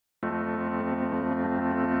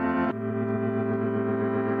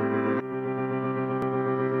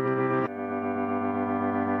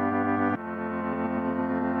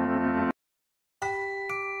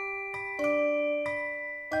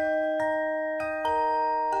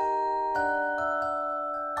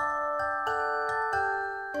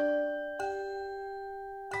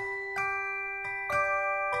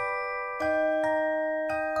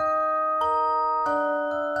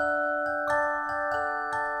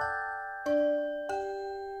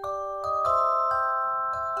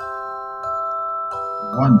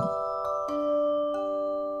1,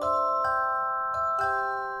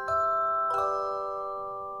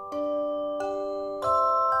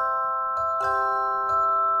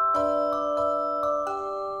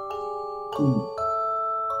 2,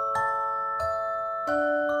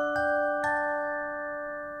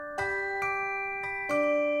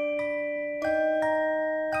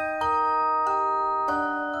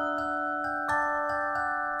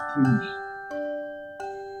 3,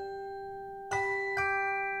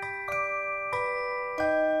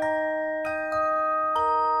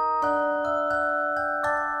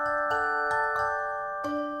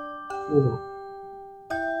 4,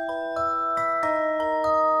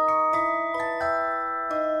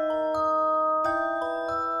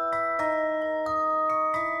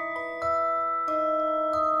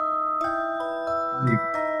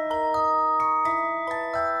 5,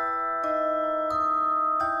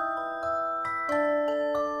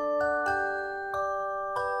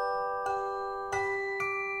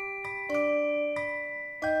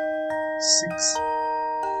 6,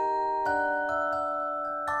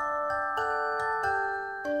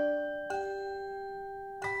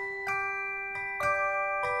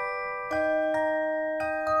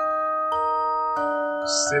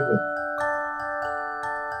 7,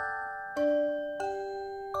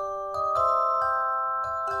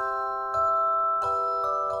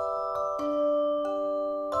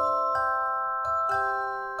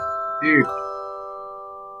 8,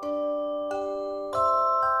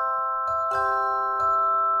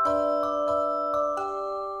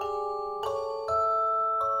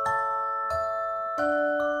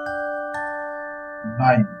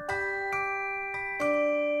 9,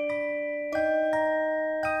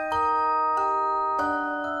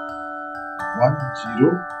 1,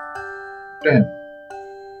 0, 10.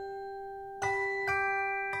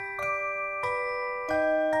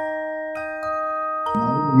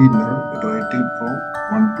 Now we learn writing from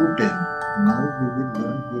 1 to 10. Now we will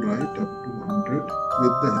learn to write up to 100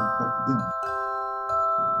 with the help of them.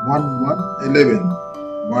 1, 1, 11.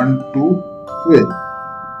 1, 2, 12.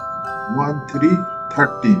 1, 3,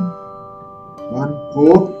 13. 1,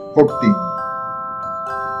 4, 14.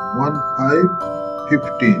 1, 5,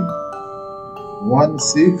 15. 1,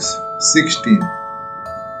 6, 16.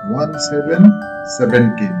 1, 7,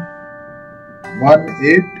 17. 1,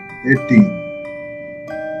 8, 18.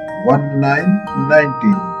 1, 9,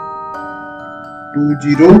 19. 2,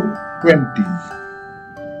 0, 20.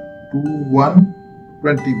 2, 1,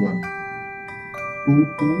 21. 2,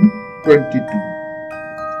 2, 22.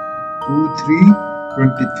 2, 3,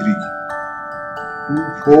 23. 2,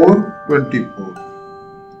 4, 24.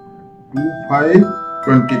 2, 5,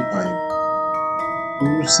 25.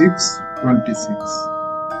 2, 6, 26.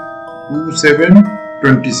 2, 7,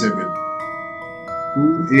 27.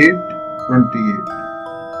 2, 8, 28.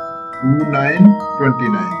 2, 9,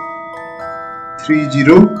 29. 3,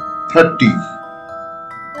 0, 30.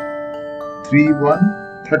 3, 1,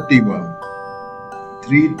 31.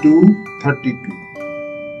 3, 2, 32.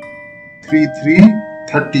 3, 3,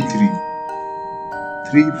 33.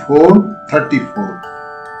 3, 4, 34.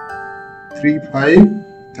 3, 5,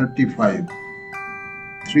 35.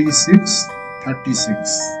 3, 6,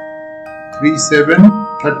 36. 3, 7,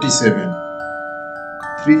 37.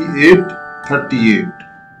 3, 8, 38.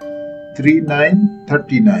 3, 9,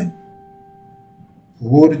 39.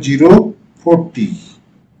 4, 0, 40.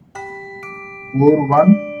 4,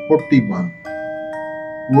 1, 41.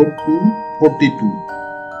 4, 2, 42.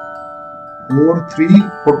 4, 3,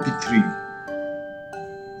 43.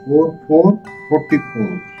 4, 4,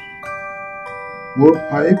 44. 4,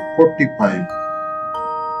 5, 45.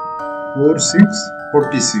 4, 6,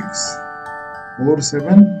 46. 4,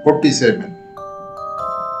 7, 47.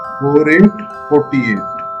 4, 8,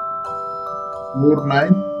 48. 4,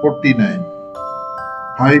 9, 49.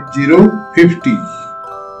 5, 0, 50.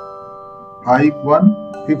 5, 1,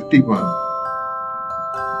 51.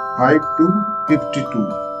 5, 2, 52.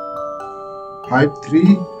 5,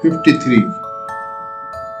 3, 53.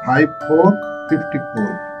 5, 4,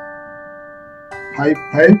 54. 5,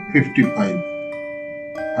 5, 55.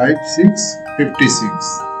 5, 6,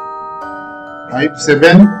 56. 5,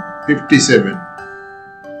 7, 57.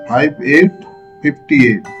 5, 8,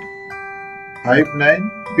 58. 5,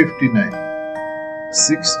 9, 59.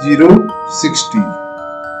 6, 0, 60.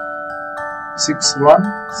 6, 1,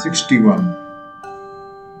 61.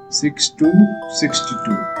 6, 2,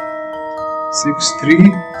 62. 6,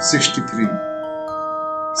 3, 63.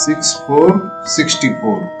 6, 4,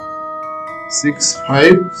 64. 6,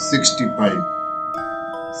 5, 65.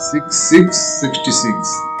 6, 6,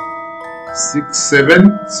 66. 6,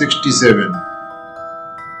 7, 67.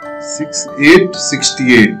 68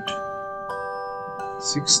 68,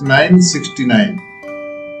 69 69,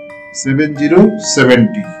 70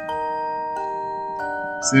 70,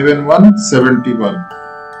 71 71,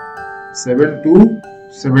 72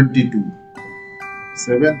 72,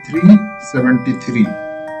 73 73,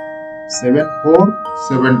 74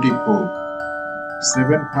 74,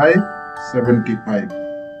 75 75,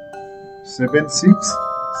 76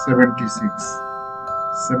 76,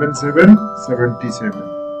 77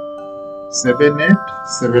 77, 78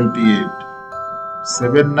 78,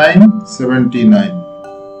 79 79,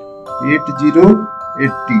 80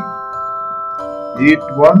 80,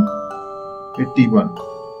 81 81,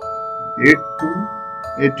 82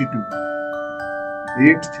 82,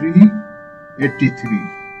 83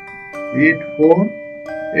 83, 84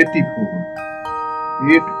 84,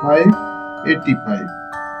 85 85,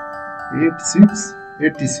 86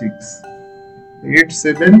 86,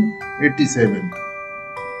 87 87,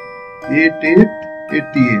 88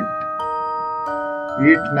 88,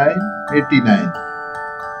 89 89,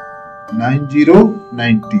 90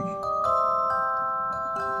 90,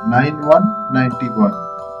 91 91,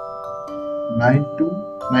 92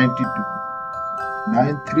 92,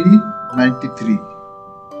 93 93,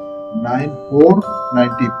 94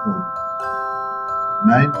 94,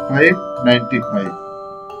 95 95,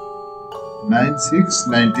 96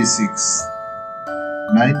 96,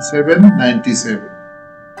 97 97,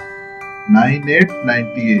 98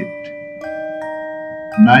 98,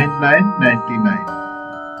 99 99,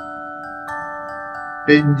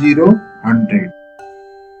 10 0 100.